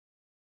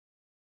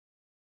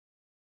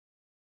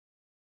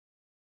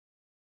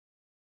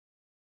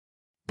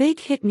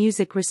Big Hit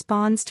Music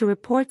responds to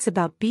reports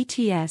about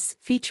BTS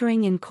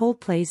featuring in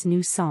Coldplay's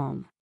new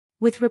song.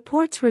 With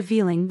reports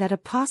revealing that a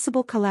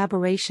possible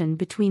collaboration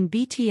between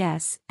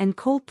BTS and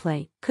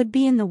Coldplay could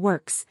be in the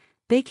works,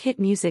 Big Hit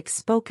Music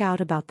spoke out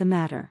about the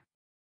matter.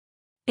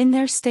 In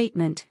their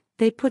statement,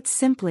 they put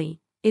simply,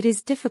 "It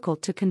is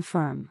difficult to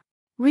confirm."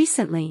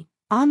 Recently,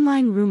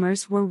 online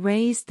rumors were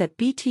raised that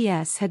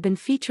BTS had been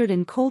featured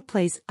in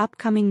Coldplay's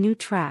upcoming new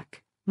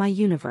track, My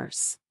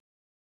Universe.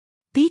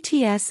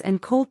 BTS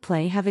and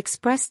Coldplay have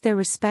expressed their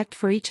respect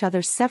for each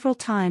other several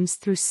times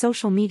through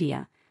social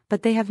media,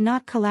 but they have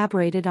not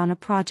collaborated on a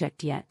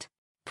project yet.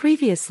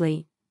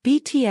 Previously,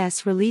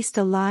 BTS released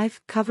a live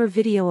cover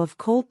video of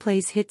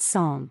Coldplay's hit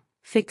song,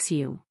 Fix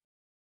You.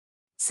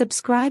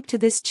 Subscribe to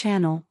this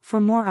channel for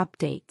more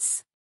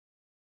updates.